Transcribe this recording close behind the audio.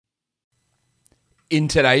in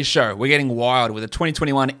today's show. We're getting wild with a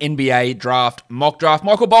 2021 NBA draft mock draft.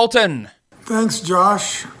 Michael Bolton. Thanks,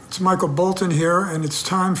 Josh. It's Michael Bolton here, and it's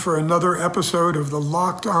time for another episode of the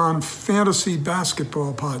Locked On Fantasy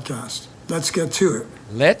Basketball Podcast. Let's get to it.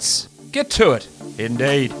 Let's get to it,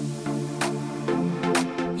 indeed.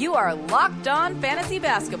 You are Locked On Fantasy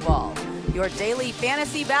Basketball, your daily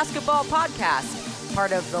fantasy basketball podcast,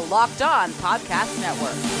 part of the Locked On Podcast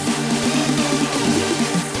Network.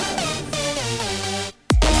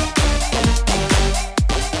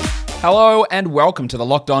 Hello and welcome to the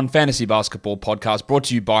Locked On Fantasy Basketball Podcast, brought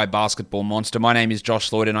to you by Basketball Monster. My name is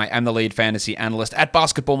Josh Lloyd and I am the lead fantasy analyst at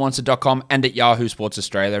basketballmonster.com and at Yahoo Sports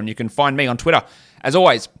Australia. And you can find me on Twitter, as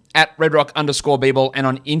always, at redrock_Beeble and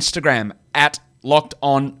on Instagram at Locked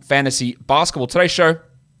On Fantasy Basketball. Today's show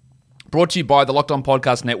brought to you by the Locked On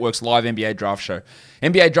Podcast Network's live NBA draft show.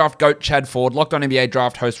 NBA draft GOAT Chad Ford, Locked On NBA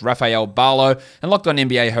draft host Rafael Barlow, and Locked On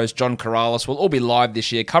NBA host John Corrales will all be live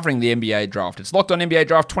this year covering the NBA draft. It's Locked On NBA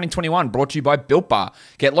Draft 2021, brought to you by Built Bar.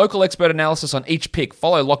 Get local expert analysis on each pick.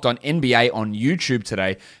 Follow Locked On NBA on YouTube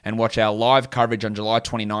today and watch our live coverage on July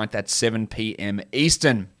 29th at 7 p.m.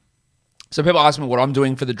 Eastern. So people ask me what I'm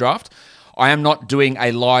doing for the draft. I am not doing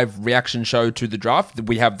a live reaction show to the draft.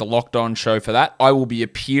 We have the Locked On show for that. I will be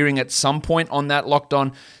appearing at some point on that Locked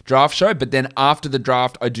On draft show, but then after the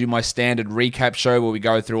draft, I do my standard recap show where we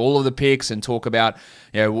go through all of the picks and talk about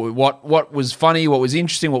what was funny, what was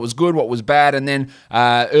interesting, what was good, what was bad, and then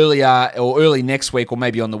early next week or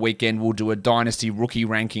maybe on the weekend, we'll do a Dynasty rookie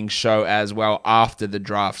ranking show as well after the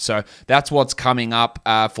draft. So that's what's coming up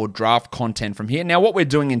for draft content from here. Now, what we're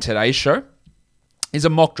doing in today's show is a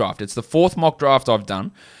mock draft. It's the fourth mock draft I've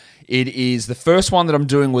done. It is the first one that I'm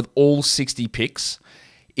doing with all 60 picks.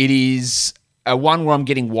 It is a one where I'm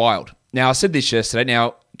getting wild. Now, I said this yesterday.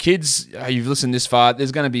 Now, kids, you've listened this far,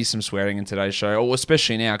 there's going to be some swearing in today's show, or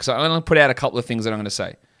especially now, because I'm going to put out a couple of things that I'm going to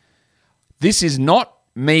say. This is not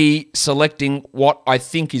me selecting what I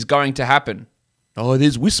think is going to happen. Oh,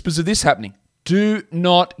 there's whispers of this happening. Do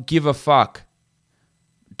not give a fuck.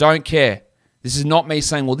 Don't care. This is not me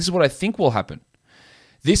saying, well, this is what I think will happen.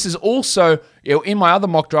 This is also, in my other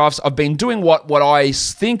mock drafts, I've been doing what I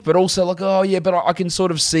think, but also like, oh yeah, but I can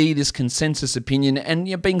sort of see this consensus opinion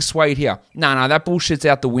and being swayed here. No, that bullshit's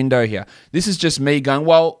out the window here. This is just me going,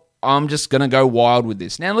 well, I'm just going to go wild with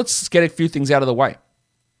this. Now, let's get a few things out of the way.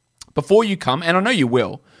 Before you come, and I know you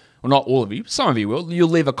will, well, not all of you, some of you will, you'll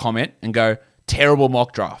leave a comment and go, terrible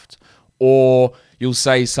mock draft. Or you'll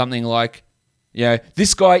say something like,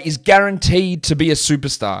 this guy is guaranteed to be a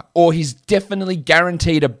superstar, or he's definitely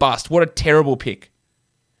guaranteed a bust. What a terrible pick.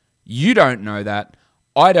 You don't know that.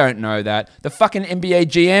 I don't know that. The fucking NBA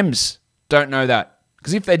GMs don't know that.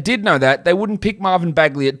 Because if they did know that, they wouldn't pick Marvin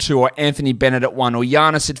Bagley at 2, or Anthony Bennett at 1, or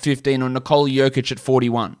Giannis at 15, or Nikola Jokic at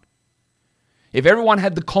 41. If everyone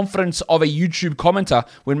had the confidence of a YouTube commenter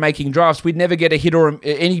when making drafts, we'd never get a hit or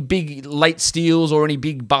any big late steals or any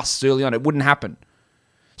big busts early on. It wouldn't happen.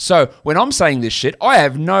 So when I'm saying this shit, I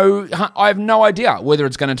have no idea whether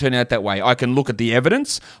it's going to turn out that way. I can look at the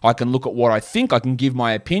evidence, I can look at what I think, I can give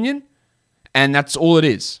my opinion, and that's all it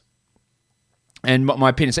is. And my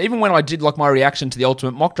opinion. So even when I did like my reaction to the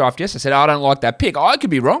ultimate mock draft, yes, I said, I don't like that pick. I could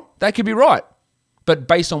be wrong. They could be right. But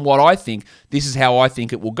based on what I think, this is how I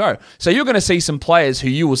think it will go. So you're going to see some players who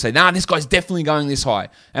you will say, this guy's definitely going this high.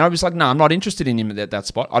 And I'll be like, I'm not interested in him at that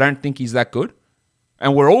spot. I don't think he's that good.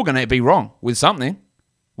 And we're all going to be wrong with something.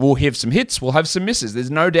 We'll have some hits, we'll have some misses. There's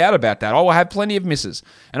no doubt about that. I will have plenty of misses,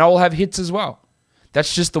 and I will have hits as well.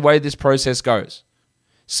 That's just the way this process goes.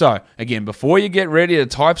 So, again, before you get ready to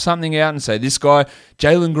type something out and say, this guy,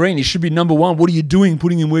 Jalen Green, he should be number 1. What are you doing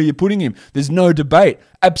putting him where you're putting him? There's no debate.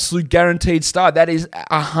 Absolute guaranteed star. That is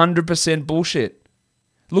 100% bullshit.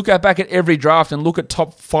 Look back at every draft and look at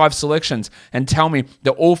top 5 selections and tell me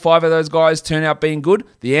that all 5 of those guys turn out being good.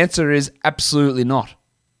 The answer is absolutely not.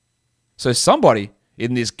 So somebody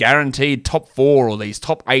in this guaranteed top 4 or these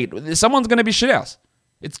top 8, someone's going to be shithouse.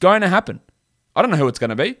 It's going to happen. I don't know who it's going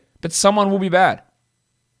to be, but someone will be bad.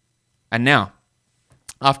 And now,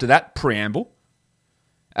 after that preamble,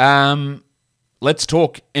 let's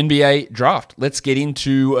talk NBA draft. Let's get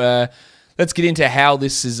into how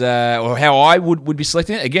this is, or how I would be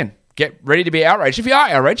selecting it. Again, get ready to be outraged. If you are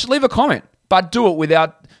outraged, leave a comment, but do it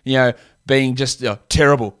without being just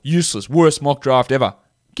terrible, useless, worst mock draft ever.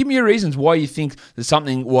 Give me your reasons why you think there's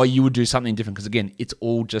something, why you would do something different, because again, it's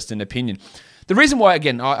all just an opinion. The reason why,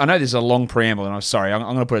 again, I know this is a long preamble, and I'm sorry, I'm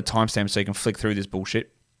going to put a timestamp so you can flick through this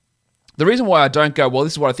bullshit. The reason why I don't go, well,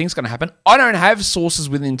 this is what I think is going to happen, I don't have sources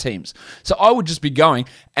within teams. So I would just be going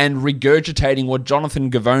and regurgitating what Jonathan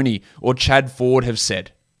Givony or Chad Ford have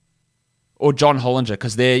said, or John Hollinger,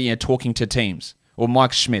 because they're talking to teams. or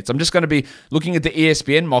Mike Schmitz. I'm just going to be looking at the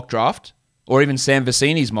ESPN mock draft or even Sam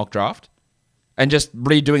Vecini's mock draft and just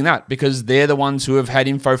redoing that because they're the ones who have had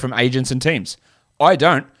info from agents and teams. I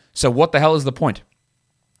don't. So what the hell is the point?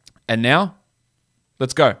 And now,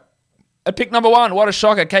 let's go. At pick number 1, what a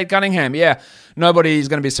shocker, Cade Cunningham. Yeah, nobody's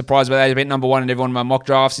going to be surprised by that. He's been number 1 in every one of my mock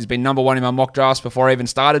drafts. He's been number 1 in my mock drafts before I even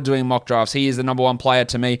started doing mock drafts. He is the number 1 player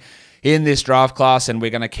to me in this draft class, and we're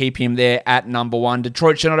going to keep him there at number 1.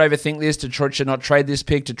 Detroit should not overthink this. Detroit should not trade this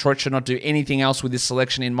pick. Detroit should not do anything else with this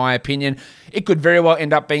selection, in my opinion. It could very well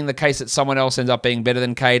end up being the case that someone else ends up being better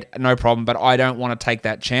than Cade. No problem, but I don't want to take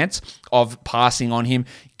that chance of passing on him,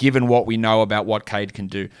 given what we know about what Cade can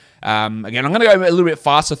do. Again, I'm going to go a little bit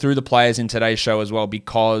faster through the players in today's show as well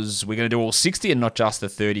because we're going to do all 60 and not just the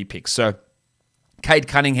 30 picks. So, Cade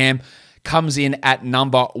Cunningham comes in at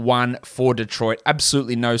number 1 for Detroit.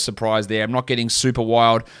 Absolutely no surprise there. I'm not getting super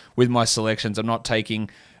wild with my selections. I'm not mixing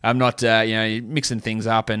things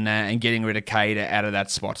up and getting rid of Cade out of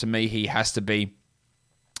that spot. To me, he has to be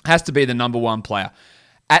the number 1 player.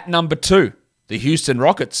 At number 2, the Houston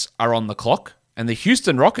Rockets are on the clock. And the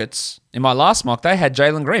Houston Rockets, in my last mock, they had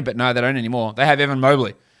Jalen Green, but no, they don't anymore. They have Evan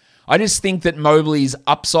Mobley. I just think that Mobley's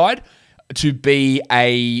upside to be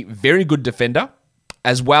a very good defender,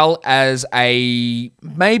 as well as a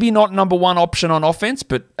maybe not number 1 option on offense,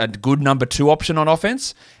 but a good number 2 option on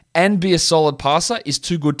offense, and be a solid passer is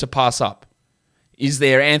too good to pass up. Is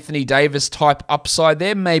there Anthony Davis type upside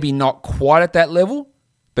there? Maybe not quite at that level,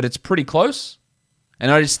 but it's pretty close. And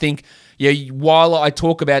I just think, while I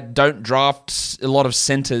talk about don't draft a lot of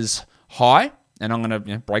centers high, and I'm going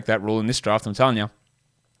to break that rule in this draft, I'm telling you,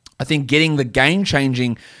 I think getting the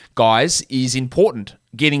game-changing guys is important.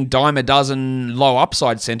 Getting dime a dozen low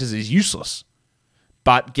upside centers is useless.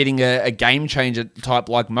 But getting a game-changer type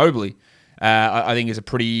like Mobley, I think is a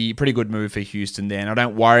pretty good move for Houston there. And I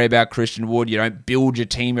don't worry about Christian Wood. You don't build your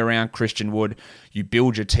team around Christian Wood. You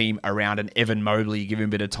build your team around an Evan Mobley. You give him a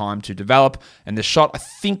bit of time to develop. And the shot, I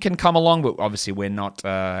think, can come along, but obviously we're not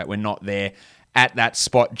there at that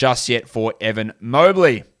spot just yet for Evan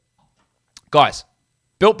Mobley. Guys,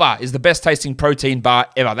 Built Bar is the best tasting protein bar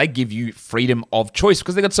ever. They give you freedom of choice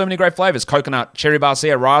because they've got so many great flavors. Coconut, cherry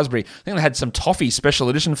barcia, raspberry. I think they had some toffee special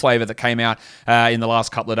edition flavor that came out in the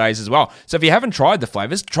last couple of days as well. So if you haven't tried the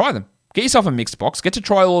flavors, try them. Get yourself a mixed box. Get to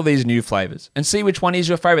try all of these new flavors and see which one is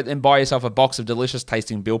your favorite. Then buy yourself a box of delicious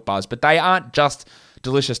tasting Built Bars. But they aren't just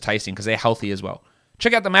delicious tasting because they're healthy as well.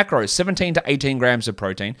 Check out the macros, 17 to 18 grams of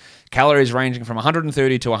protein, calories ranging from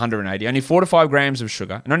 130 to 180, only 4 to 5 grams of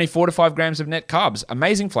sugar, and only 4 to 5 grams of net carbs.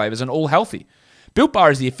 Amazing flavors and all healthy. Built Bar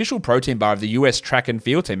is the official protein bar of the US track and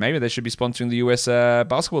field team. Maybe they should be sponsoring the US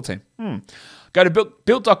basketball team. Go to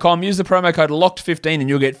built.com, use the promo code LOCKED15 and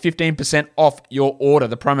you'll get 15% off your order.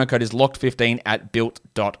 The promo code is LOCKED15 at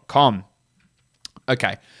built.com.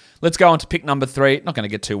 Okay, let's go on to pick number 3. Not going to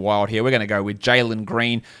get too wild here. We're going to go with Jalen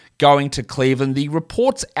Green going to Cleveland. The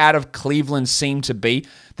reports out of Cleveland seem to be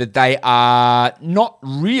that they are not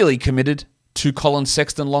really committed to Colin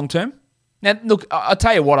Sexton long-term. Now, look, I'll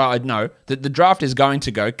tell you what I know, that the draft is going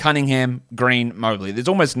to go Cunningham, Green, Mobley. There's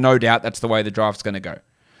almost no doubt that's the way the draft's going to go.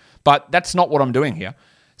 But that's not what I'm doing here.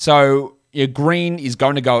 So, Green is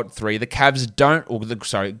going to go at 3. The Cavs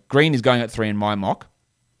Green is going at 3 in my mock.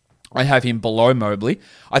 I have him below Mobley.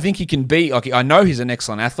 I think he can be, I know he's an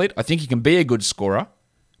excellent athlete. I think he can be a good scorer.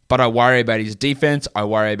 But I worry about his defense. I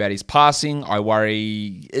worry about his passing. I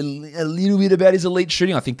worry a little bit about his elite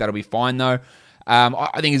shooting. I think that'll be fine, though.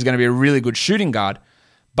 I think he's going to be a really good shooting guard.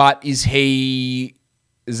 But is he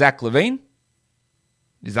Zach LaVine?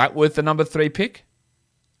 Is that worth the number 3 pick?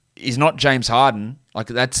 He's not James Harden.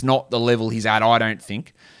 That's not the level he's at, I don't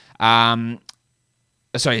think.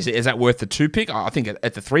 Sorry, is that worth the 2 pick? I think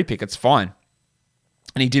at the 3 pick, it's fine.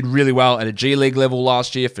 And he did really well at a G League level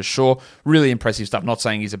last year, for sure. Really impressive stuff. Not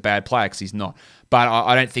saying he's a bad player, because he's not. But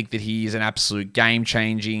I don't think that he is an absolute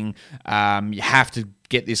game-changing, you have to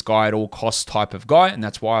get this guy at all costs type of guy, and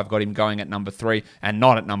that's why I've got him going at number 3 and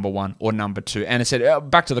not at number 1 or number 2. And I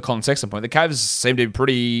said, back to the Colin Sexton point, the Cavs seem to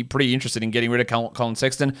be pretty interested in getting rid of Colin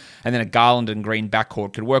Sexton, and then a Garland and Green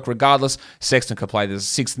backcourt could work regardless. Sexton could play the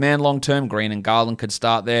 6th man long-term. Green and Garland could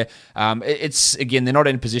start there. It's, again, they're not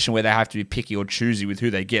in a position where they have to be picky or choosy with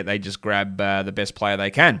who they get. They just grab the best player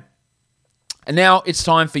they can. And now it's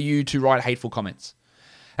time for you to write hateful comments.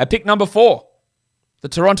 At pick number 4, the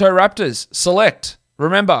Toronto Raptors select.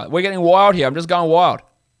 Remember, we're getting wild here. I'm just going wild.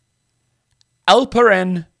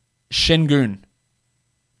 Alperen Şengün.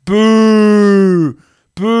 Boo!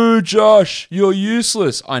 Boo, Josh. You're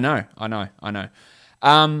useless. I know. And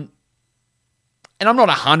I'm not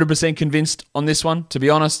 100% convinced on this one, to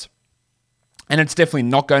be honest. And it's definitely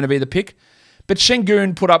not going to be the pick. But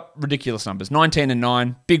Şengün put up ridiculous numbers.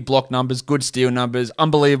 19-9, big block numbers, good steal numbers,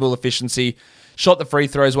 unbelievable efficiency. Shot the free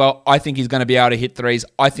throws well. I think he's going to be able to hit threes.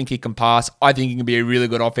 I think he can pass. I think he can be a really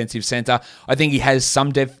good offensive center. I think he has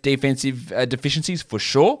some defensive deficiencies for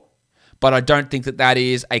sure, but I don't think that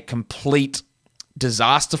is a complete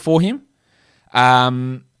disaster for him.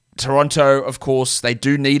 Toronto, of course, they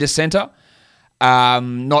do need a center.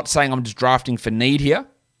 Not saying I'm just drafting for need here.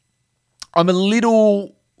 I'm a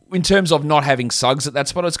little, in terms of not having Suggs at that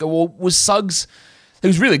spot, let's go, well, was Suggs, he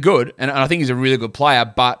was really good, and I think he's a really good player,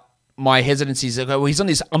 but my hesitancy is, well, he's on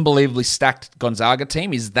this unbelievably stacked Gonzaga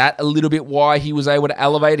team. Is that a little bit why he was able to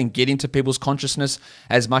elevate and get into people's consciousness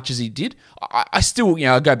as much as he did? I still,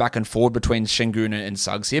 I go back and forward between Şengün and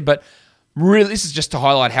Suggs here, but really, this is just to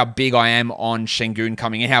highlight how big I am on Şengün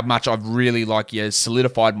coming in, how much I've really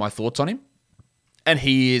solidified my thoughts on him. And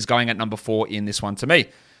he is going at number 4 in this one to me.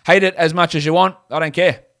 Hate it as much as you want. I don't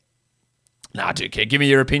care. No, I do care. Give me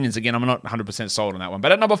your opinions. Again, I'm not 100% sold on that one.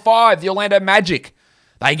 But at number 5, the Orlando Magic.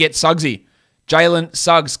 They get Suggsy. Jalen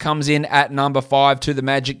Suggs comes in at number 5 to the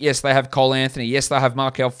Magic. Yes, they have Cole Anthony. Yes, they have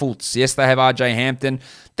Markelle Fultz. Yes, they have RJ Hampton.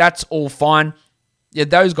 That's all fine. Yeah,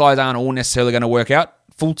 those guys aren't all necessarily going to work out.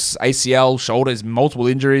 Fultz, ACL, shoulders, multiple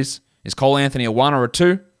injuries. Is Cole Anthony a 1 or a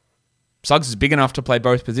 2? Suggs is big enough to play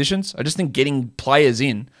both positions. I just think getting players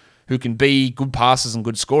in who can be good passers and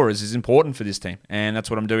good scorers is important for this team. And that's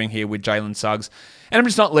what I'm doing here with Jalen Suggs. And I'm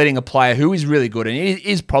just not letting a player who is really good and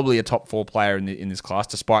is probably a top 4 player in this class,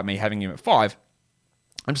 despite me having him at 5.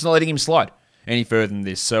 I'm just not letting him slide any further than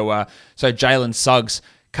this. So Jalen Suggs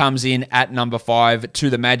comes in at number 5 to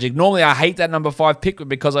the Magic. Normally, I hate that number 5 pick, but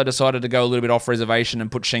because I decided to go a little bit off reservation and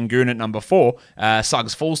put Şengün at number 4,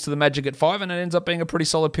 Suggs falls to the Magic at 5, and it ends up being a pretty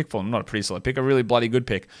solid pick for them. Not a pretty solid pick, a really bloody good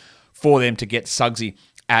pick for them to get Suggsy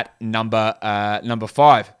at number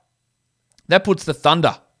 5. That puts the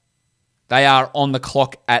Thunder. They are on the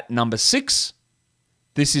clock at number 6.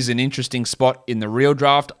 This is an interesting spot in the real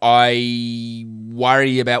draft. I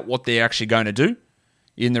worry about what they're actually going to do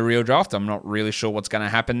in the real draft. I'm not really sure what's going to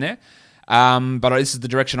happen there. But this is the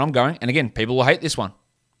direction I'm going. And again, people will hate this one.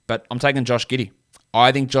 But I'm taking Josh Giddey.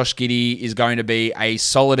 I think Josh Giddey is going to be a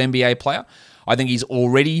solid NBA player. I think he's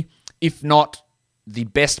already, if not the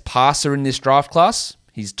best passer in this draft class,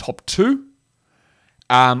 he's top 2.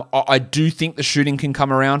 I do think the shooting can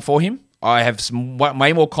come around for him. I have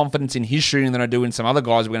way more confidence in his shooting than I do in some other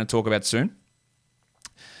guys we're going to talk about soon.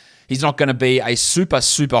 He's not going to be a super,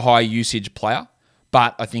 super high usage player,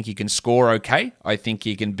 but I think he can score okay. I think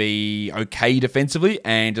he can be okay defensively,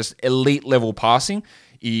 and just elite level passing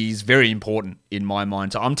is very important in my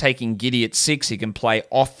mind. So I'm taking Giddey at 6. He can play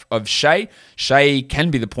off of Shai. Shai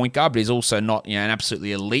can be the point guard, but he's also not an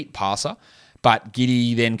absolutely elite passer. But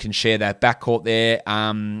Giddey then can share that backcourt there.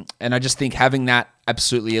 And I just think having that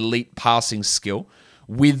absolutely elite passing skill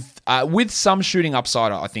with some shooting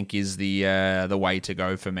upside, I think is the way to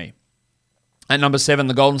go for me. At number 7,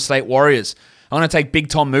 the Golden State Warriors. I'm going to take Big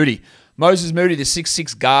Tom Moody. Moses Moody, the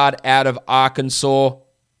 6'6 guard out of Arkansas.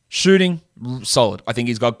 Shooting, solid. I think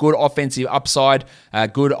he's got good offensive upside,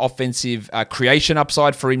 good offensive creation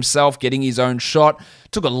upside for himself, getting his own shot.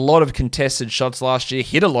 Took a lot of contested shots last year,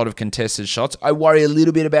 hit a lot of contested shots. I worry a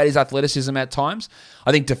little bit about his athleticism at times.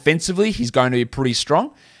 I think defensively, he's going to be pretty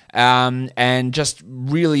strong. And just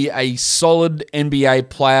really a solid NBA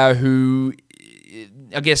player who,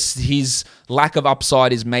 I guess his lack of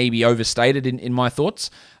upside is maybe overstated in my thoughts.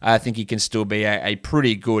 I think he can still be a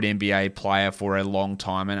pretty good NBA player for a long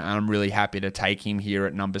time, and I'm really happy to take him here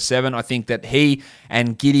at number 7. I think that he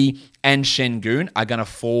and Giddey and Şengün are going to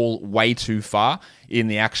fall way too far in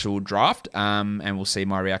the actual draft, and we'll see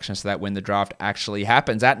my reactions to that when the draft actually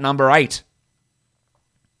happens. At number 8,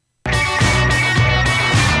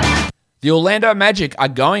 the Orlando Magic are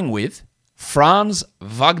going with Franz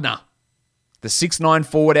Wagner, the 6'9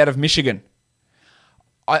 forward out of Michigan.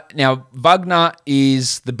 Now, Wagner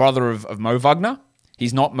is the brother of Mo Wagner.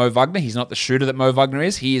 He's not Mo Wagner. He's not the shooter that Mo Wagner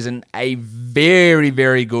is. He is a very,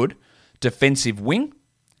 very good defensive wing.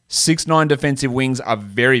 6'9 defensive wings are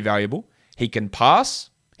very valuable. He can pass.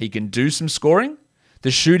 He can do some scoring.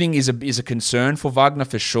 The shooting is a concern for Wagner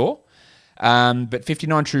for sure. But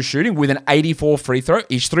 59 true shooting with an 84 free throw.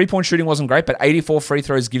 His 3-point shooting wasn't great, but 84 free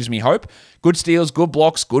throws gives me hope. Good steals, good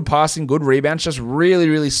blocks, good passing, good rebounds. Just really,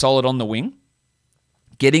 really solid on the wing.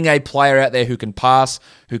 Getting a player out there who can pass,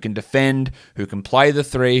 who can defend, who can play the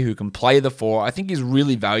 3, who can play the 4, I think is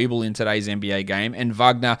really valuable in today's NBA game. And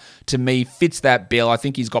Wagner, to me, fits that bill. I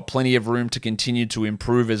think he's got plenty of room to continue to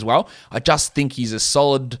improve as well. I just think he's a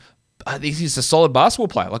solid basketball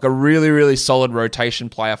player, like a really, really solid rotation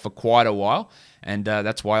player for quite a while. And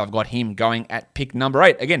that's why I've got him going at pick number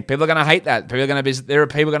 8. Again, people are going to hate that. There are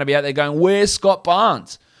people going to be out there going, where's Scott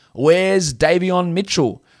Barnes? Where's Davion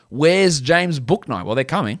Mitchell? Where's James Bouknight? Well, they're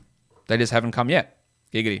coming. They just haven't come yet.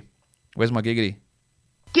 Giggity. Where's my giggity?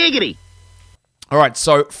 Giggity. All right,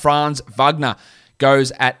 so Franz Wagner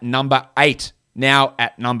goes at number 8. Now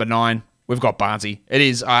at number 9, we've got Barnesy. It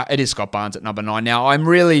is Scott Barnes at number 9. Now,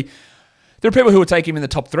 there are people who would take him in the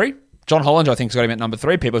top 3. John Hollinger, I think, has got him at number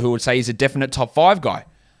 3. People who would say he's a definite top 5 guy.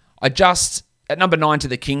 At number 9 to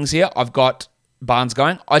the Kings here, I've got Barnes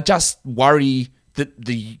going. I just worry that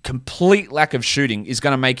the complete lack of shooting is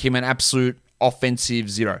going to make him an absolute offensive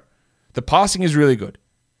zero. The passing is really good.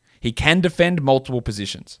 He can defend multiple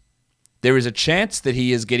positions. There is a chance that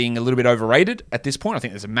he is getting a little bit overrated at this point. I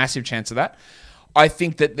think there's a massive chance of that. I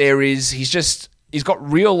think that he's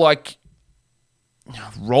got real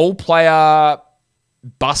role player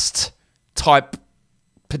bust type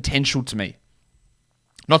potential to me.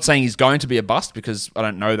 Not saying he's going to be a bust because I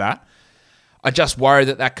don't know that. I just worry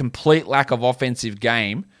that complete lack of offensive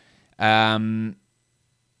game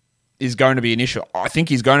is going to be an issue. I think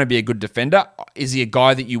he's going to be a good defender. Is he a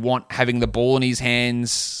guy that you want having the ball in his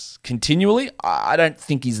hands continually? I don't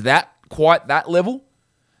think he's quite that level,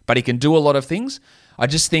 but he can do a lot of things. I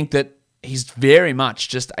just think that he's very much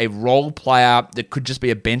just a role player that could just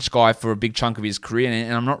be a bench guy for a big chunk of his career,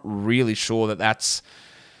 and I'm not really sure that that's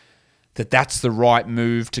the right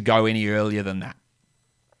move to go any earlier than that.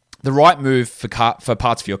 The right move for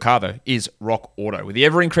parts for your car, though, is Rock Auto. With the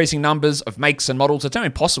ever-increasing numbers of makes and models, it's now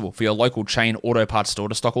impossible for your local chain auto parts store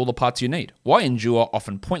to stock all the parts you need. Why endure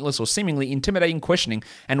often pointless or seemingly intimidating questioning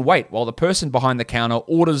and wait while the person behind the counter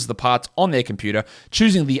orders the parts on their computer,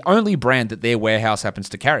 choosing the only brand that their warehouse happens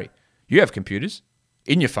to carry? You have computers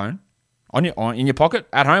in your phone, in your pocket,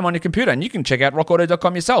 at home, on your computer, and you can check out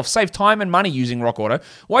rockauto.com yourself. Save time and money using Rock Auto.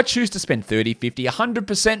 Why choose to spend 30, 50,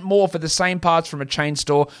 100% more for the same parts from a chain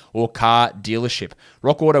store or car dealership?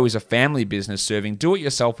 Rock Auto is a family business serving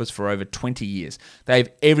do-it-yourselfers for over 20 years. They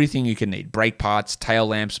have everything you can need: brake parts, tail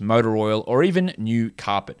lamps, motor oil, or even new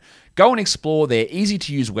carpet. Go and explore their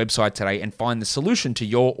easy-to-use website today and find the solution to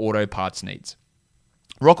your auto parts needs.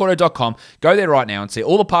 RockAuto.com. Go there right now and see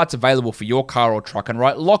all the parts available for your car or truck and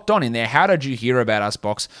write Locked On in their How Did You Hear About Us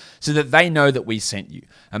box so that they know that we sent you.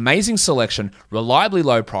 Amazing selection, reliably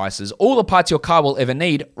low prices, all the parts your car will ever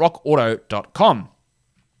need. RockAuto.com.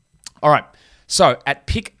 All right, so at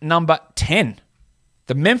pick number 10,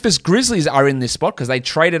 the Memphis Grizzlies are in this spot because they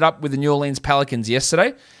traded up with the New Orleans Pelicans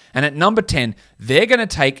yesterday. And at number 10, they're going to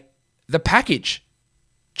take the package,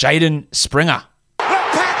 Jaden Springer.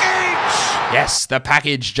 Yes, the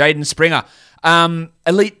package, Jaden Springer.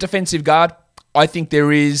 Elite defensive guard. I think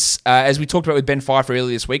there is, as we talked about with Ben Pfeiffer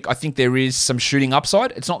earlier this week, I think there is some shooting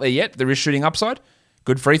upside. It's not there yet. There is shooting upside.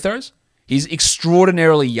 Good free throws. He's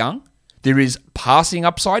extraordinarily young. There is passing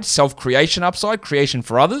upside, self-creation upside, creation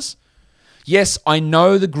for others. Yes, I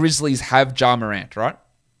know the Grizzlies have Ja Morant, right?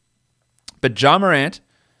 But Ja Morant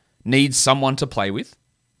needs someone to play with.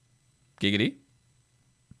 Giggity.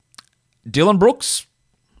 Dylan Brooks,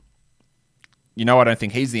 I don't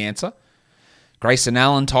think he's the answer. Grayson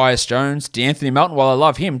Allen, Tyus Jones, D'Anthony Melton, while I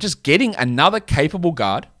love him, just getting another capable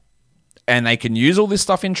guard, and they can use all this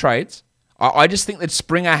stuff in trades. I just think that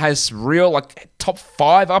Springer has real, top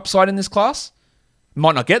 5 upside in this class.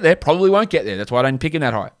 Might not get there, probably won't get there. That's why I don't pick him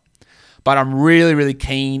that high. But I'm really, really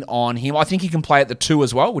keen on him. I think he can play at the 2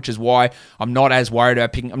 as well, which is why I'm not as worried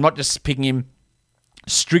about picking. I'm not just picking him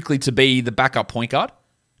strictly to be the backup point guard,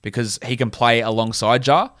 because he can play alongside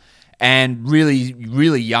Ja. And really,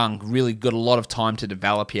 really young, really got a lot of time to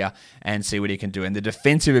develop here and see what he can do. And the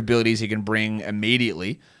defensive abilities he can bring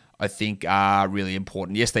immediately, I think, are really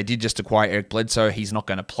important. Yes, they did just acquire Eric Bledsoe. He's not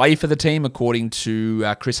going to play for the team, according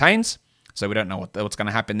to Chris Haynes. So we don't know what's going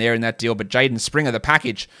to happen there in that deal. But Jaden Springer, the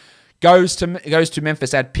package, goes to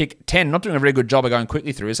Memphis at pick 10. Not doing a very good job of going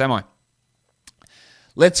quickly through this, am I?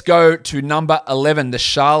 Let's go to number 11, the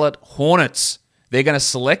Charlotte Hornets. They're going to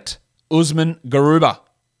select Usman Garuba.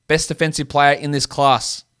 Best defensive player in this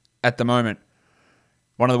class at the moment.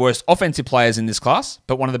 One of the worst offensive players in this class,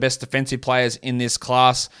 but one of the best defensive players in this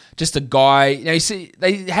class. Just a guy, you see,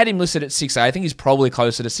 they had him listed at 6'8". I think he's probably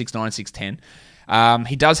closer to 6'9", 6'10".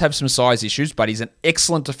 He does have some size issues, but he's an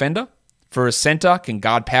excellent defender. For a center, can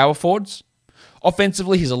guard power forwards.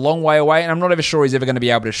 Offensively, he's a long way away, and I'm not ever sure he's ever going to be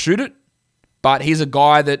able to shoot it, but he's a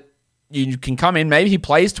guy that you can come in, maybe he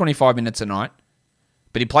plays 25 minutes a night,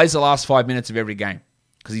 but he plays the last 5 minutes of every game,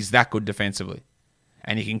 because he's that good defensively.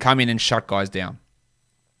 And he can come in and shut guys down.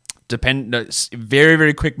 Very,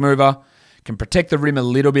 very quick mover. can protect the rim a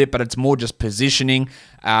little bit, but it's more just positioning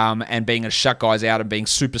and being able to shut guys out and being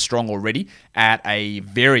super strong already at a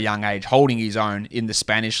very young age, holding his own in the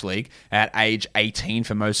Spanish league at age 18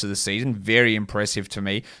 for most of the season. Very impressive to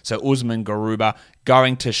me. So Usman Garuba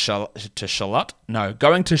going to Charlotte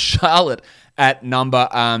at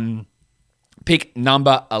pick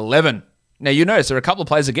number 11. Now, you notice there are a couple of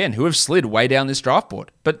players again who have slid way down this draft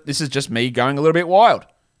board, but this is just me going a little bit wild.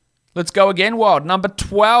 Let's go again wild. Number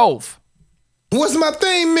 12. What's my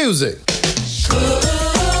theme music?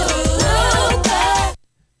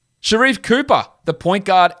 Sharife Cooper, the point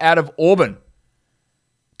guard out of Auburn.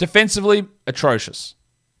 Defensively, atrocious.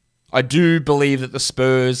 I do believe that the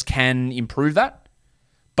Spurs can improve that,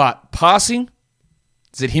 but passing,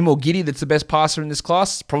 is it him or Giddey that's the best passer in this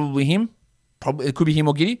class? Probably him. It could be him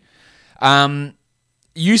or Giddey.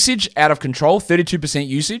 Usage out of control, 32%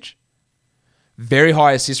 usage. Very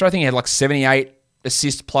high assister. I think he had like 78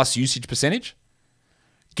 assist plus usage percentage.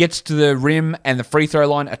 Gets to the rim and the free throw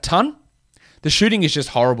line a ton. The shooting is just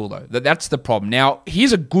horrible though. That's the problem. Now,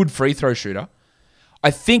 he's a good free throw shooter.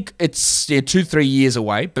 I think it's 2-3 years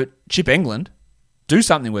away, but Chip England, do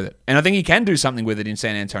something with it. And I think he can do something with it in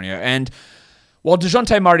San Antonio. And while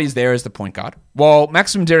DeJounte Murray is there as the point guard, while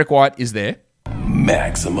Maximum Derek White is there,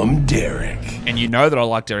 Maximum Derek. and you know that I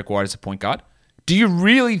like Derek White as a point guard, do you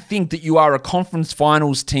really think that you are a conference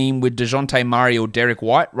finals team with DeJounte Murray or Derek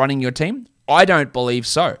White running your team? I don't believe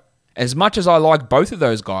so. As much as I like both of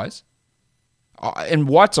those guys, and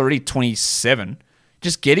White's already 27,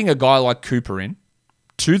 just getting a guy like Cooper in,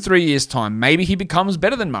 2-3 years' time, maybe he becomes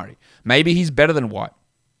better than Murray. Maybe he's better than White.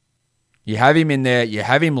 You have him in there, you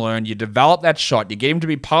have him learn, you develop that shot, you get him to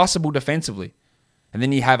be passable defensively. And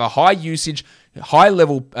then you have a high usage, high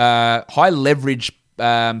leverage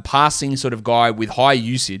passing sort of guy with high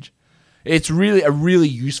usage. It's really a really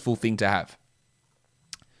useful thing to have.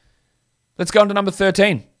 Let's go on to number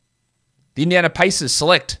 13. The Indiana Pacers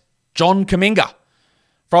select John Kuminga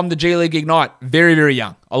from the G League Ignite. Very, very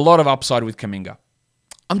young. A lot of upside with Kuminga.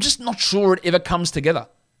 I'm just not sure it ever comes together.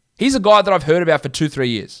 He's a guy that I've heard about for 2-3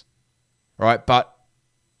 years. Right? But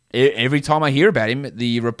every time I hear about him,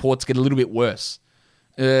 the reports get a little bit worse.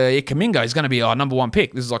 Kuminga is going to be our number one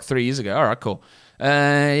pick. This is like 3 years ago. All right, cool.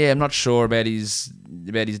 I'm not sure about his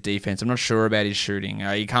defense. I'm not sure about his shooting.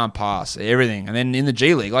 He can't pass. Everything. And then in the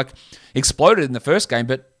G League, exploded in the first game,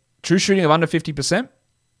 but true shooting of under 50%.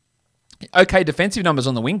 Okay defensive numbers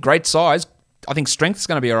on the wing. Great size. I think strength is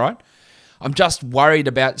going to be all right. I'm just worried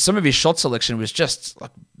about some of his shot selection was just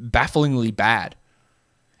bafflingly bad.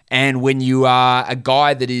 And when you are a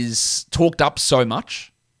guy that is talked up so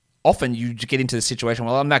much, often you get into the situation,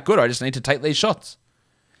 well, I'm that good, I just need to take these shots.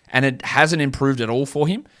 And it hasn't improved at all for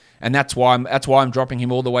him, and that's why I'm dropping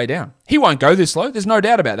him all the way down. He won't go this low, there's no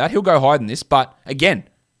doubt about that. He'll go higher than this, but again,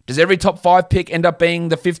 does every top 5 pick end up being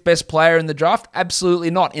the 5th best player in the draft?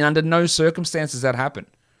 Absolutely not. In under no circumstances that happen.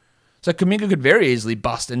 So Kuminga could very easily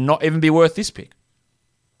bust and not even be worth this pick.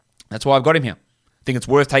 That's why I've got him here. I think it's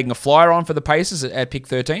worth taking a flyer on for the Pacers at pick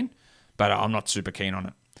 13, but I'm not super keen on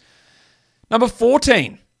it. Number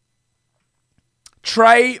 14.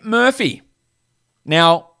 Trey Murphy.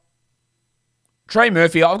 Now, Trey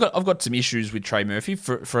Murphy, I've got some issues with Trey Murphy.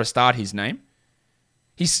 For a start, his name.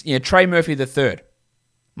 He's Trey Murphy III.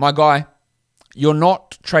 My guy, you're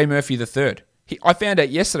not Trey Murphy III. I found out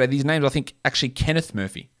yesterday his name's, I think, actually Kenneth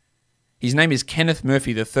Murphy. His name is Kenneth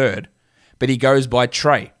Murphy III, but he goes by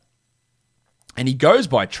Trey. And he goes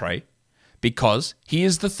by Trey because he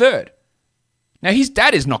is the third. Now, his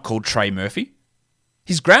dad is not called Trey Murphy.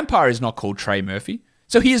 His grandpa is not called Trey Murphy.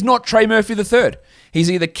 So he is not Trey Murphy III. He's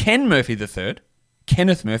either Ken Murphy III,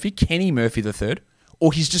 Kenneth Murphy, Kenny Murphy III,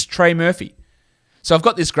 or he's just Trey Murphy. So I've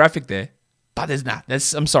got this graphic there, but there's not.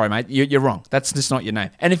 I'm sorry, mate. You're wrong. That's just not your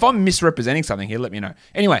name. And if I'm misrepresenting something here, let me know.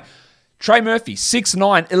 Anyway, Trey Murphy,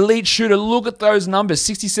 6'9", elite shooter. Look at those numbers.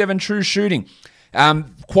 67 true shooting.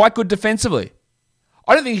 Quite good defensively.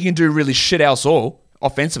 I don't think he can do really shit else all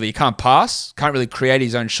offensively. He can't pass, can't really create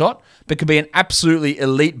his own shot, but can be an absolutely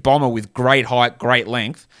elite bomber with great height, great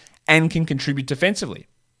length, and can contribute defensively.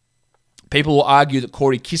 People will argue that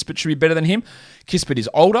Corey Kispert should be better than him. Kispert is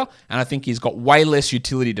older, and I think he's got way less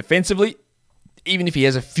utility defensively. Even if he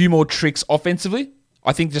has a few more tricks offensively,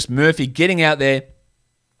 I think just Murphy getting out there,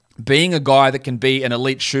 being a guy that can be an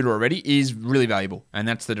elite shooter already is really valuable. And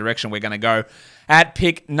that's the direction we're going to go. At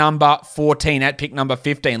pick number 14, at pick number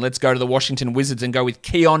 15, let's go to the Washington Wizards and go with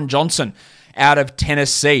Keon Johnson out of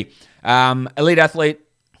Tennessee. Elite athlete.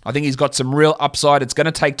 I think he's got some real upside. It's going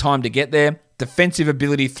to take time to get there. Defensive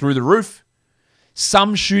ability through the roof.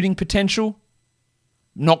 Some shooting potential.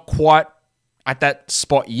 Not quite at that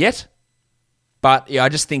spot yet. But yeah, I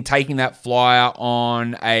just think taking that flyer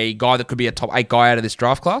on a guy that could be a top 8 guy out of this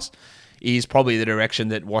draft class is probably the direction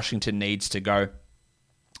that Washington needs to go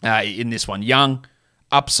in this one. Young,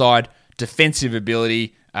 upside, defensive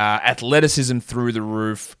ability, athleticism through the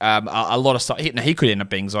roof, a lot of stuff. He could end up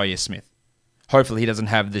being Zaire Smith. Hopefully he doesn't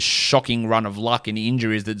have the shocking run of luck and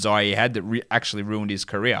injuries that Zaire had that actually ruined his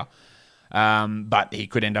career. But he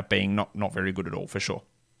could end up being not very good at all, for sure.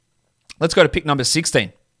 Let's go to pick number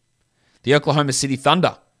 16. The Oklahoma City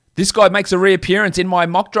Thunder. This guy makes a reappearance in my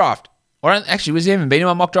mock draft. Actually, was he even been in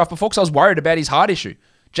my mock draft before? Because I was worried about his heart issue.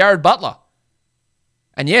 Jared Butler.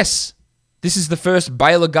 And yes, this is the first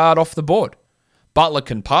Baylor guard off the board. Butler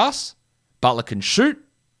can pass. Butler can shoot.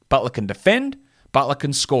 Butler can defend. Butler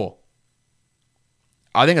can score.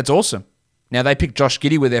 I think it's awesome. Now, they picked Josh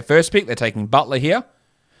Giddey with their first pick. They're taking Butler here.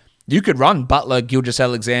 You could run Butler,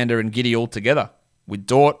 Gilgeous-Alexander, and Giddey all together with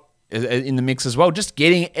Dort in the mix as well. Just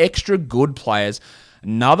getting extra good players.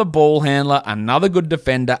 Another ball handler, another good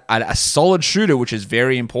defender, a solid shooter, which is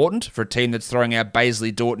very important for a team that's throwing out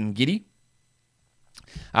Baisley, Dort, and Giddey.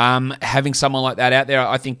 Having someone like that out there,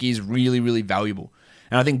 I think is really, really valuable.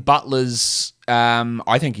 And I think Butler's,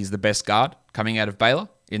 I think he's the best guard coming out of Baylor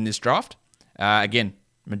in this draft. Again,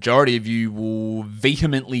 majority of you will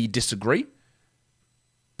vehemently disagree,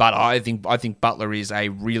 but I think Butler is a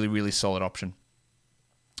really, really solid option.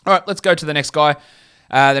 All right, let's go to the next guy.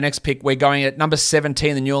 The next pick, we're going at number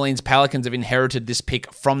 17. The New Orleans Pelicans have inherited this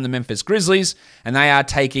pick from the Memphis Grizzlies, and they are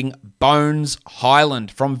taking Bones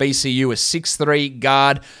Highland from VCU, a 6'3"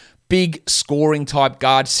 guard, big scoring type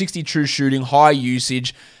guard, 60 true shooting, high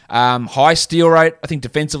usage, high steal rate. I think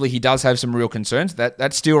defensively he does have some real concerns.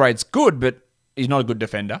 That steal rate's good, but he's not a good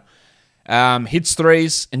defender. Hits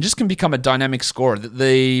threes and just can become a dynamic scorer.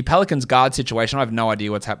 The Pelicans guard situation, I have no idea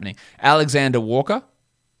what's happening. Alexander Walker,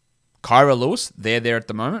 Kyra Lewis, they're there at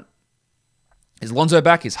the moment. Is Lonzo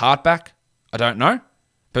back? Is Hart back? I don't know.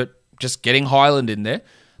 But just getting Highland in there,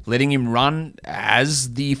 letting him run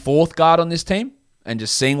as the fourth guard on this team, and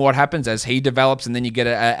just seeing what happens as he develops, and then you get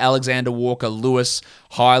a Alexander Walker, Lewis,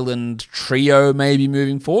 Highland trio maybe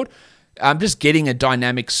moving forward. Just getting a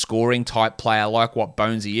dynamic scoring type player like what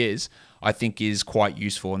Bonesy is, I think is quite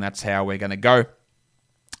useful, and that's how we're going to go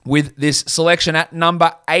with this selection. At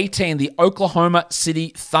number 18, the Oklahoma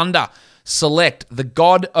City Thunder select the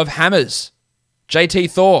God of Hammers, JT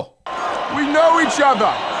Thor. We know each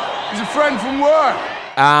other. He's a friend from work.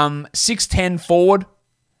 6'10" forward,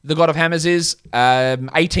 the God of Hammers is.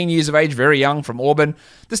 18 years of age, very young, from Auburn.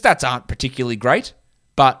 The stats aren't particularly great,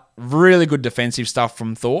 but really good defensive stuff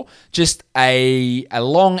from Thor. Just a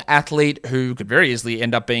long athlete who could very easily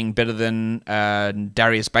end up being better than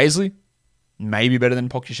Darius Baisley. Maybe better than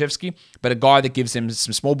Pokusevski, but a guy that gives them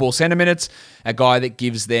some small ball center minutes, a guy that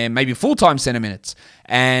gives them maybe full-time center minutes,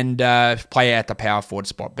 and play at the power forward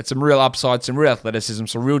spot. But some real upside, some real athleticism,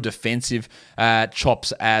 some real defensive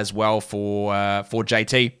chops as well for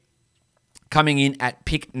JT. Coming in at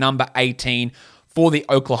pick number 18 for the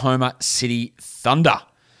Oklahoma City Thunder.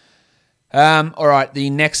 All right, the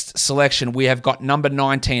next selection, we have got number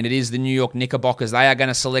 19. It is the New York Knickerbockers. They are going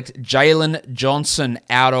to select Jalen Johnson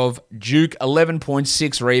out of Duke.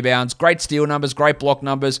 11.6 rebounds, great steal numbers, great block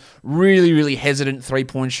numbers, really, really hesitant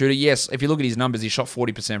three-point shooter. Yes, if you look at his numbers, he shot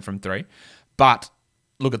 40% from three. But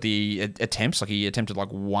look at the attempts. Like he attempted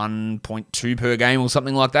like 1.2 per game or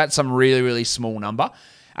something like that. Some really, really small number.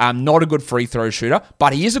 Not a good free throw shooter,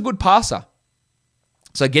 but he is a good passer.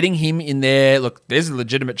 So getting him in there, look, there's a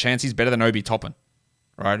legitimate chance he's better than Obi Toppin,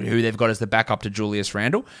 right? Who they've got as the backup to Julius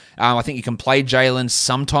Randle. I think you can play Jalen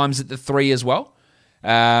sometimes at the 3 as well.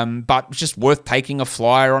 But it's just worth taking a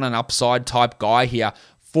flyer on an upside type guy here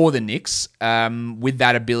for the Knicks with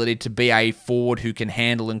that ability to be a forward who can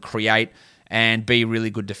handle and create and be really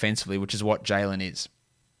good defensively, which is what Jalen is.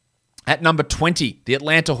 At number 20, the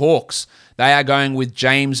Atlanta Hawks. They are going with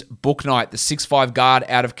James Bouknight, the 6'5" guard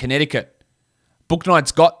out of Connecticut.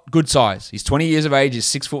 Bouknight's got good size. He's 20 years of age. He's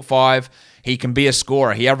 6'5". He can be a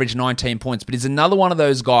scorer. He averaged 19 points. But he's another one of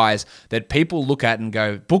those guys that people look at and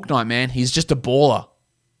go, Bouknight, man, he's just a baller.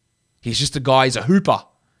 He's just a guy. He's a hooper.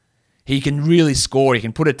 He can really score. He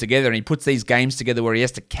can put it together. And he puts these games together where he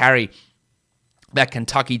has to carry that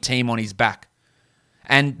Kentucky team on his back.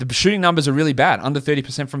 And the shooting numbers are really bad, under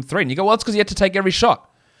 30% from 3. And you go, well, it's because he had to take every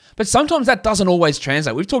shot. But sometimes that doesn't always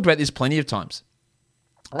translate. We've talked about this plenty of times.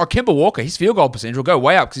 Or Kemba Walker, his field goal percentage will go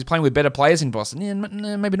way up because he's playing with better players in Boston. Yeah,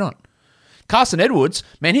 maybe not. Carson Edwards,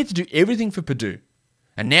 man, he had to do everything for Purdue.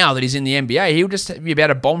 And now that he's in the NBA, he'll just be about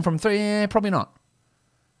to bomb from 3. Yeah, probably not.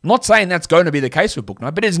 I'm not saying that's going to be the case with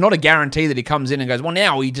Bouknight, but it's not a guarantee that he comes in and goes, well,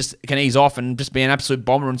 now he just can ease off and just be an absolute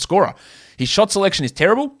bomber and scorer. His shot selection is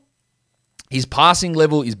terrible. His passing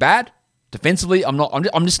level is bad. Defensively, I'm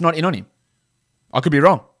just not in on him. I could be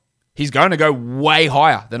wrong. He's going to go way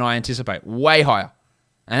higher than I anticipate. Way higher.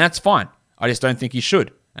 And that's fine. I just don't think he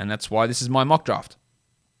should. And that's why this is my mock draft.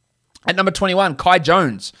 At number 21, Kai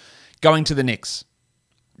Jones going to the Knicks.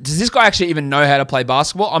 Does this guy actually even know how to play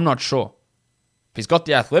basketball? I'm not sure. If he's got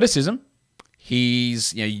the athleticism,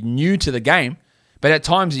 he's new to the game, but at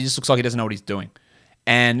times he just looks like he doesn't know what he's doing.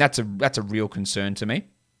 And that's a real concern to me.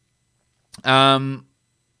 I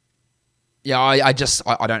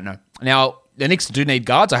don't know. Now, the Knicks do need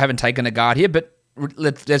guards. I haven't taken a guard here, but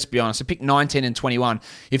let's be honest. I pick 19 and 21.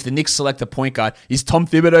 If the Knicks select a point guard, is Tom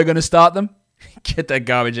Thibodeau going to start them? Get that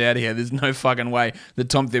garbage out of here. There's no fucking way that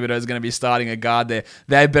Tom Thibodeau is going to be starting a guard there.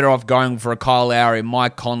 They're better off going for a Kyle Lowry,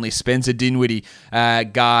 Mike Conley, Spencer Dinwiddie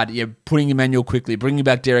guard. Putting Emmanuel Quickly, bringing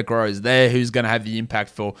back Derrick Rose. They're who's going to have the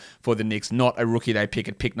impact for the Knicks, not a rookie they pick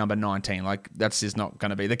at pick number 19. Like, that's just not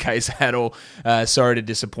going to be the case at all. Sorry to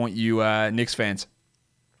disappoint you Knicks fans.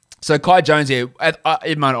 So Kai Jones here,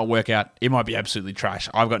 it might not work out. It might be absolutely trash.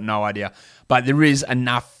 I've got no idea. But there is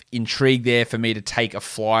enough intrigue there for me to take a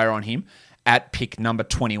flyer on him at pick number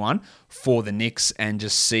 21 for the Knicks and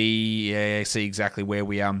just see exactly where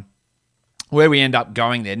we end up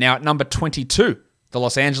going there. Now at number 22, the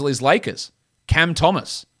Los Angeles Lakers, Cam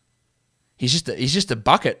Thomas. He's just a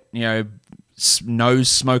bucket, nose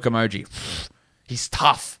smoke emoji. He's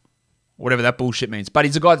tough, whatever that bullshit means. But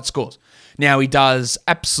he's a guy that scores. Now he does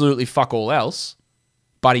absolutely fuck all else,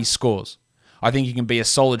 but he scores. I think he can be a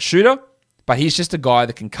solid shooter, but he's just a guy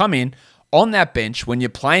that can come in on that bench when you're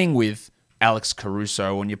playing with Alex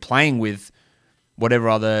Caruso, when you're playing with whatever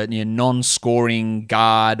other non-scoring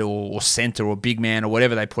guard or center or big man or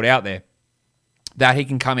whatever they put out there, that he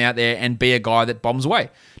can come out there and be a guy that bombs away.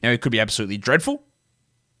 Now, he could be absolutely dreadful,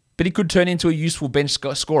 but he could turn into a useful bench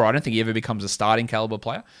scorer. I don't think he ever becomes a starting caliber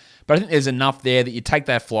player, but I think there's enough there that you take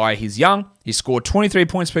that flyer. He's young. He scored 23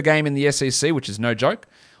 points per game in the SEC, which is no joke,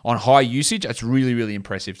 on high usage. That's really, really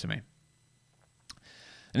impressive to me.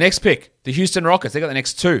 The next pick, the Houston Rockets. They got the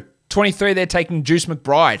next two. 23, they're taking Juice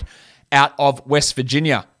McBride out of West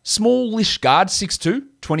Virginia. Smallish guard, 6'2",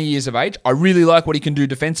 20 years of age. I really like what he can do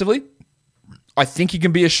defensively. I think he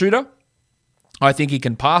can be a shooter. I think he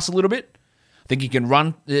can pass a little bit. I think he can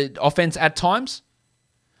run the offense at times.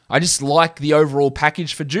 I just like the overall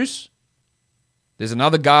package for Juice. There's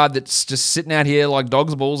another guard that's just sitting out here like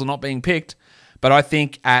dog's balls and not being picked. But I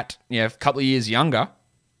think at a couple of years younger,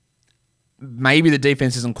 maybe the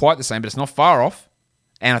defense isn't quite the same, but it's not far off.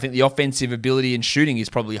 And I think the offensive ability and shooting is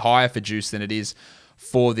probably higher for Juice than it is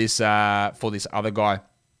for this other guy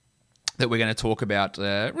that we're going to talk about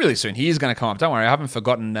really soon. He is going to come up. Don't worry, I haven't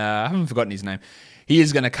forgotten his name. He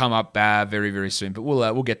is going to come up very, very soon. But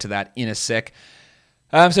we'll get to that in a sec.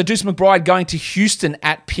 So Juice McBride going to Houston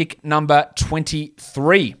at pick number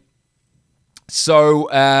 23. So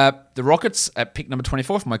the Rockets at pick number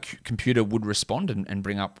 24, if my computer would respond and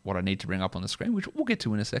bring up what I need to bring up on the screen, which we'll get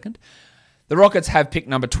to in a second. The Rockets have pick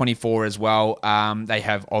number 24 as well. They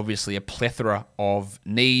have obviously a plethora of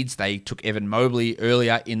needs. They took Evan Mobley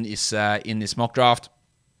earlier in this mock draft.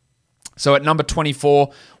 So at number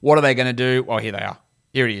 24, what are they going to do? Well, here they are.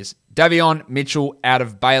 Here it is. Davion Mitchell out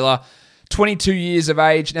of Baylor, 22 years of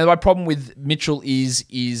age. Now, my problem with Mitchell is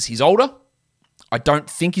he's older. I don't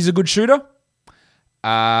think he's a good shooter.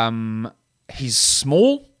 He's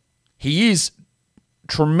small. He is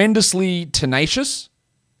tremendously tenacious.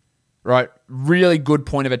 Right, really good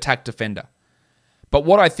point of attack defender. But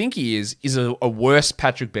what I think he is a worse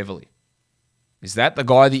Patrick Beverley. Is that the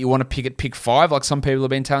guy that you want to pick at pick 5, like some people have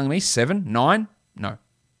been telling me? 7, 9? No.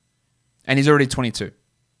 And he's already 22.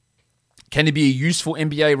 Can he be a useful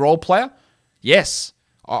NBA role player? Yes.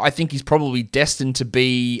 I think he's probably destined to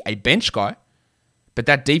be a bench guy, but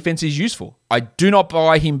that defense is useful. I do not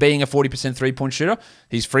buy him being a 40% three-point shooter.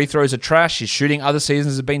 His free throws are trash. His shooting other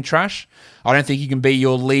seasons have been trash. I don't think he can be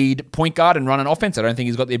your lead point guard and run an offense. I don't think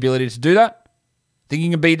he's got the ability to do that. I think he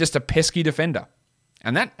can be just a pesky defender.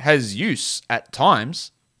 And that has use at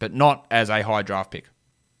times, but not as a high draft pick.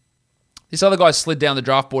 This other guy slid down the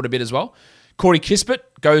draft board a bit as well. Corey Kispert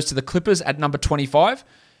goes to the Clippers at number 25.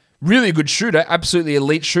 Really a good shooter, absolutely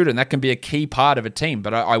elite shooter, and that can be a key part of a team.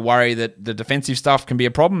 But I worry that the defensive stuff can be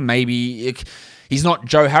a problem. Maybe he's not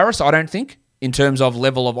Joe Harris, I don't think, in terms of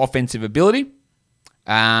level of offensive ability.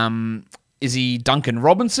 Is he Duncan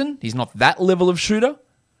Robinson? He's not that level of shooter.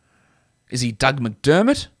 Is he Doug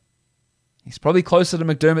McDermott? He's probably closer to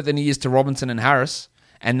McDermott than he is to Robinson and Harris,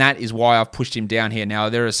 and that is why I've pushed him down here. Now,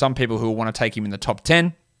 there are some people who want to take him in the top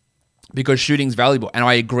 10 because shooting's valuable, and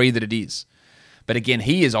I agree that it is. But again,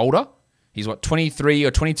 he is older. He's 23 or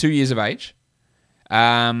 22 years of age.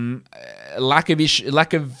 Lack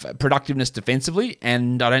of productiveness defensively,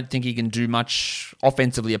 and I don't think he can do much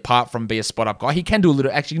offensively apart from be a spot-up guy. He can do a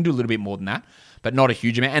little bit more than that, but not a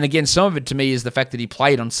huge amount. And again, some of it to me is the fact that he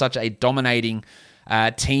played on such a dominating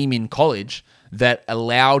team in college that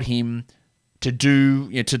allowed him to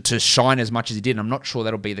do to shine as much as he did. And I'm not sure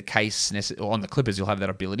that'll be the case on the Clippers. He'll have that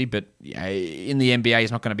ability, but in the NBA,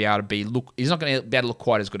 he's not going to be able to look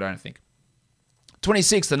quite as good, I don't think.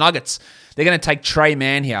 26, the Nuggets. They're going to take Trey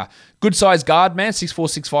Mann here. Good size guard, man. 6'4",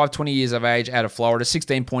 6'5", 20 years of age, out of Florida.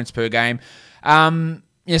 16 points per game.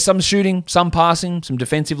 Some shooting, some passing, some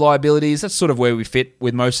defensive liabilities. That's sort of where we fit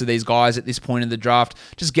with most of these guys at this point in the draft.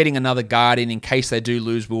 Just getting another guard in case they do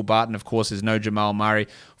lose Will Barton. Of course, there's no Jamal Murray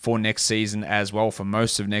for next season as well, for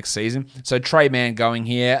most of next season. So Trey Mann going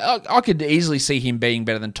here. I could easily see him being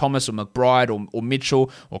better than Thomas or McBride or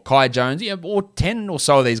Mitchell or Kai Jones, or 10 or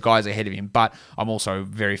so of these guys ahead of him. But I'm also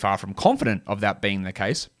very far from confident of that being the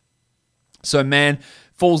case. So Mann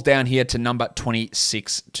falls down here to number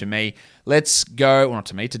 26 to me. Let's go, well, not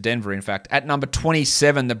to me, to Denver, in fact. At number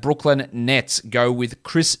 27, the Brooklyn Nets go with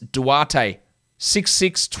Chris Duarte.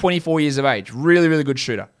 6'6", 24 years of age. Really, really good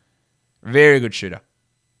shooter. Very good shooter.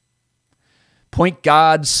 Point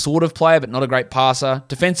guard sort of player, but not a great passer.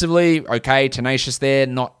 Defensively, okay, tenacious there,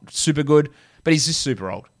 not super good, but he's just super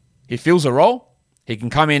old. He fills a role. He can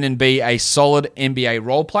come in and be a solid NBA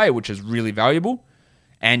role player, which is really valuable.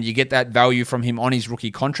 And you get that value from him on his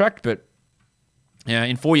rookie contract, but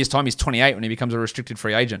in 4 years' time, he's 28 when he becomes a restricted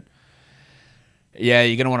free agent. Yeah,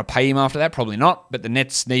 you're going to want to pay him after that? Probably not, but the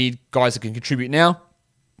Nets need guys that can contribute now.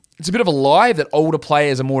 It's a bit of a lie that older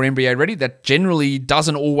players are more NBA ready. That generally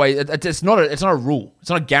doesn't always... It's not a rule.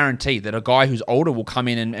 It's not a guarantee that a guy who's older will come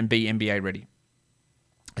in and be NBA ready.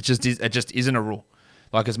 It just isn't a rule.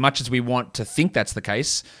 Like, as much as we want to think that's the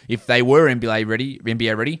case, if they were NBA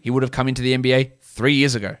ready, he would have come into the NBA 3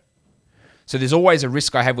 years ago. So there's always a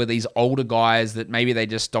risk I have with these older guys that maybe they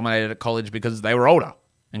just dominated at college because they were older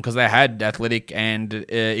and because they had athletic and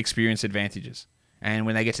experience advantages. And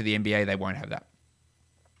when they get to the NBA, they won't have that.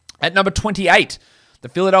 At number 28, the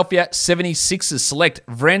Philadelphia 76ers select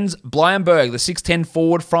Vrens Blyenberg, the 6'10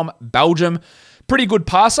 forward from Belgium. Pretty good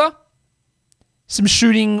passer. Some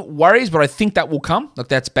shooting worries, but I think that will come. Look,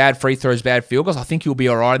 that's bad free throws, bad field goals. I think he'll be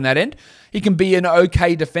all right in that end. He can be an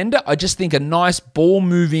okay defender. I just think a nice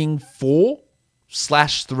ball-moving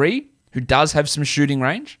 4/3 who does have some shooting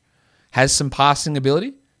range, has some passing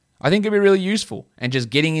ability, I think it'd be really useful. And just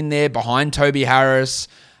getting in there behind Toby Harris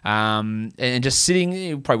and just sitting,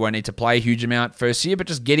 you probably won't need to play a huge amount first year, but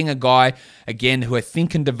just getting a guy, again, who I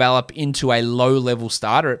think can develop into a low-level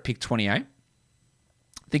starter at pick 28, I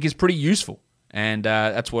think is pretty useful. And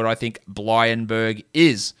that's what I think Blyenberg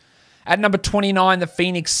is. At number 29, the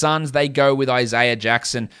Phoenix Suns, they go with Isaiah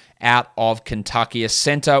Jackson out of Kentucky, a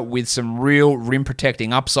center with some real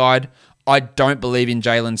rim-protecting upside. I don't believe in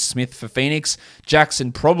Jalen Smith for Phoenix.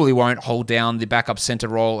 Jackson probably won't hold down the backup center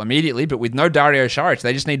role immediately, but with no Dario Saric,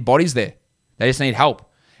 they just need bodies there. They just need help.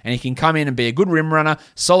 And he can come in and be a good rim runner,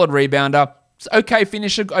 solid rebounder, okay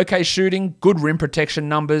finisher, okay shooting, good rim protection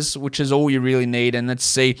numbers, which is all you really need. And let's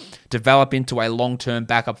see, develop into a long-term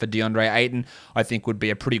backup for DeAndre Ayton, I think would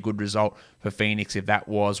be a pretty good result for Phoenix if that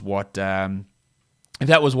was what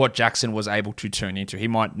Jackson was able to turn into. He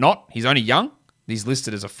might not. He's only young. He's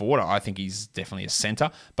listed as a forward. I think he's definitely a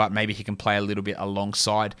center, but maybe he can play a little bit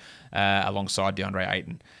alongside DeAndre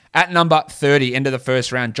Ayton. At number 30, end of the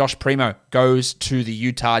first round, Josh Primo goes to the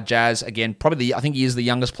Utah Jazz. Again, I think he is the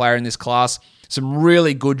youngest player in this class. Some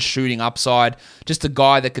really good shooting upside. Just a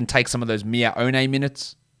guy that can take some of those Mia One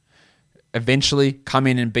minutes. Eventually come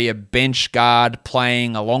in and be a bench guard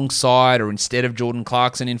playing alongside or instead of Jordan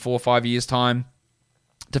Clarkson in 4 or 5 years' time.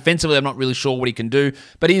 Defensively, I'm not really sure what he can do,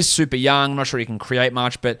 but he is super young. I'm not sure he can create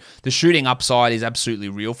much, but the shooting upside is absolutely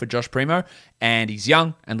real for Josh Primo, and he's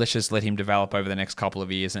young, and let's just let him develop over the next couple of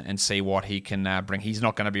years and see what he can bring. He's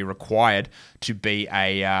not going to be required to be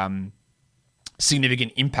a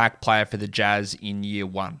significant impact player for the Jazz in year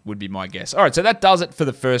one, would be my guess. All right, so that does it for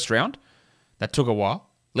the first round. That took a while.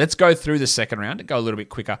 Let's go through the second round and go a little bit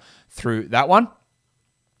quicker through that one.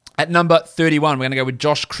 At number 31, we're going to go with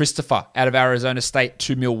Josh Christopher out of Arizona State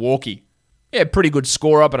to Milwaukee. Yeah, pretty good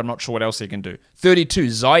scorer, but I'm not sure what else he can do. 32,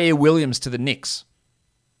 Zaire Williams to the Knicks.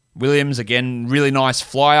 Williams, again, really nice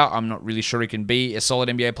flyer. I'm not really sure he can be a solid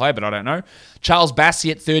NBA player, but I don't know. Charles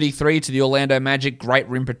Bassey at 33 to the Orlando Magic. Great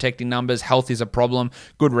rim protecting numbers. Health is a problem.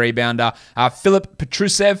 Good rebounder. Philip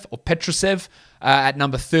Petrusev at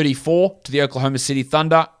number 34 to the Oklahoma City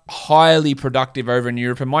Thunder. Highly productive over in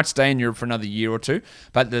Europe and might stay in Europe for another year or two.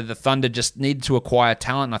 But the Thunder just need to acquire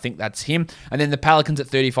talent, and I think that's him. And then the Pelicans at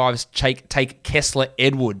 35 take Kessler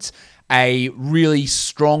Edwards, a really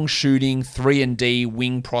strong shooting 3-and-D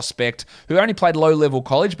wing prospect who only played low-level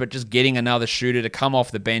college, but just getting another shooter to come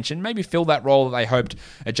off the bench and maybe fill that role that they hoped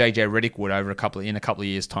JJ Redick would in a couple of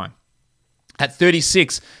years' time. At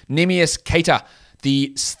 36, Neemias Queta,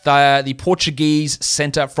 the Portuguese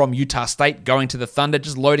center from Utah State, going to the Thunder,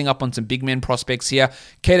 just loading up on some big men prospects here.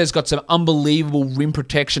 Queta's got some unbelievable rim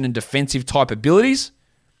protection and defensive type abilities.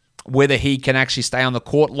 Whether he can actually stay on the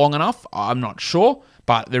court long enough, I'm not sure,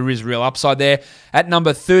 but there is real upside there. At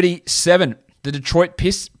number 37, the Detroit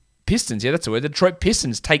Pistons. Yeah, that's the word. The Detroit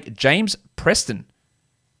Pistons take James Preston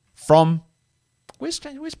from... Where's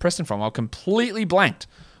Preston from? I completely blanked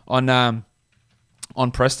on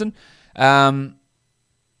Preston.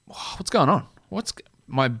 What's going on?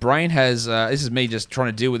 My brain has... this is me just trying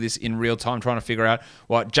to deal with this in real time, trying to figure out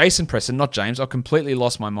what... Jason Preston, not James. I completely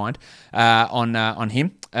lost my mind on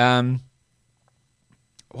him. I'm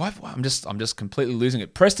just completely losing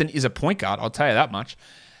it. Preston is a point guard, I'll tell you that much.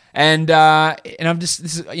 And I'm just...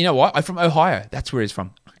 This is, you know what? I'm from Ohio. That's where he's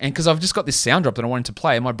from. And because I've just got this sound drop that I wanted to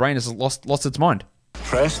play, and my brain has lost its mind.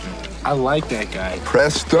 Preston. I like that guy.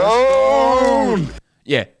 Preston!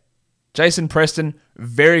 Yeah. Jason Preston,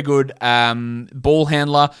 very good ball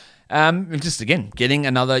handler. Just, again, getting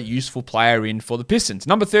another useful player in for the Pistons.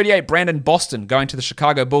 Number 38, Brandon Boston, going to the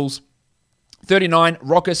Chicago Bulls. 39,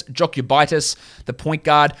 Rokas Jokubaitis, the point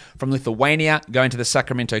guard from Lithuania, going to the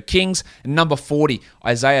Sacramento Kings. And number 40,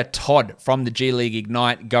 Isaiah Todd from the G League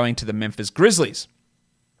Ignite, going to the Memphis Grizzlies.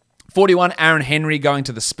 41, Aaron Henry, going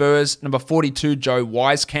to the Spurs. Number 42, Joe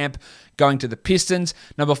Wieskamp, going to the Pistons.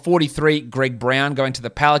 Number 43, Greg Brown, going to the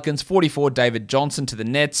Pelicans. 44, David Johnson to the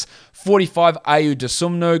Nets. 45, Ayu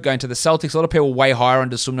Dosunmu, going to the Celtics. A lot of people way higher on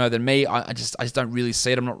Dosunmu than me. I just don't really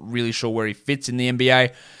see it. I'm not really sure where he fits in the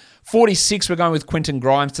NBA. 46, we're going with Quentin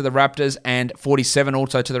Grimes to the Raptors, and 47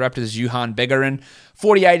 also to the Raptors is Juhan Begarin.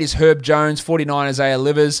 48 is Herb Jones. 49 is Isaiah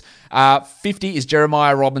Livers. 50 is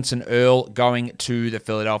Jeremiah Robinson Earl, going to the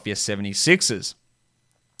Philadelphia 76ers.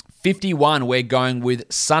 51, we're going with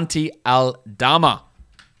Santi Aldama.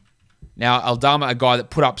 Now, Aldama, a guy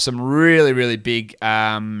that put up some really, really big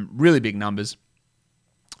numbers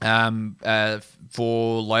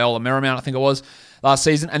for Loyola Marymount, I think it was, last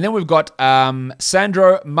season. And then we've got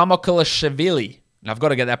Sandro Mamukelashvili. Now, I've got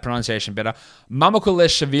to get that pronunciation better.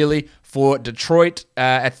 Mamukelashvili for Detroit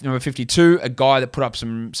at number 52, a guy that put up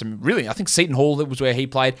some really, I think Seton Hall, that was where he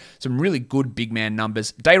played, some really good big man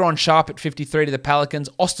numbers. Day'Ron Sharpe at 53 to the Pelicans.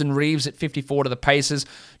 Austin Reeves at 54 to the Pacers.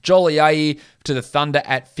 Joel Ayayi to the Thunder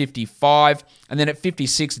at 55. And then at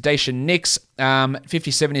 56, Daishen Nix.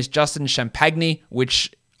 57 is Justin Champagny,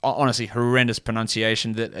 which... honestly, horrendous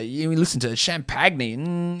pronunciation. That you listen to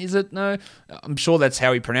Champagny. Is it? No. I'm sure that's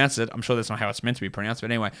how he pronounced it. I'm sure that's not how it's meant to be pronounced. But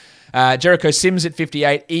anyway, Jericho Sims at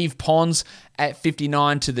 58. Yves Pons at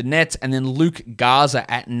 59 to the Nets. And then Luke Garza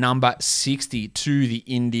at number 60 to the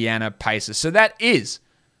Indiana Pacers. So that is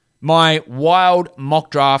my wild mock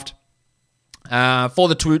draft for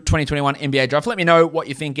the 2021 NBA Draft. Let me know what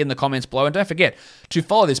you think in the comments below. And don't forget to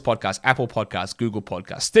follow this podcast, Apple Podcasts, Google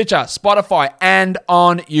Podcasts, Stitcher, Spotify, and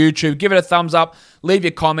on YouTube. Give it a thumbs up. Leave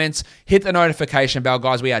your comments. Hit the notification bell,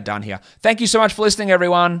 guys. We are done here. Thank you so much for listening,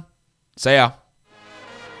 everyone. See ya.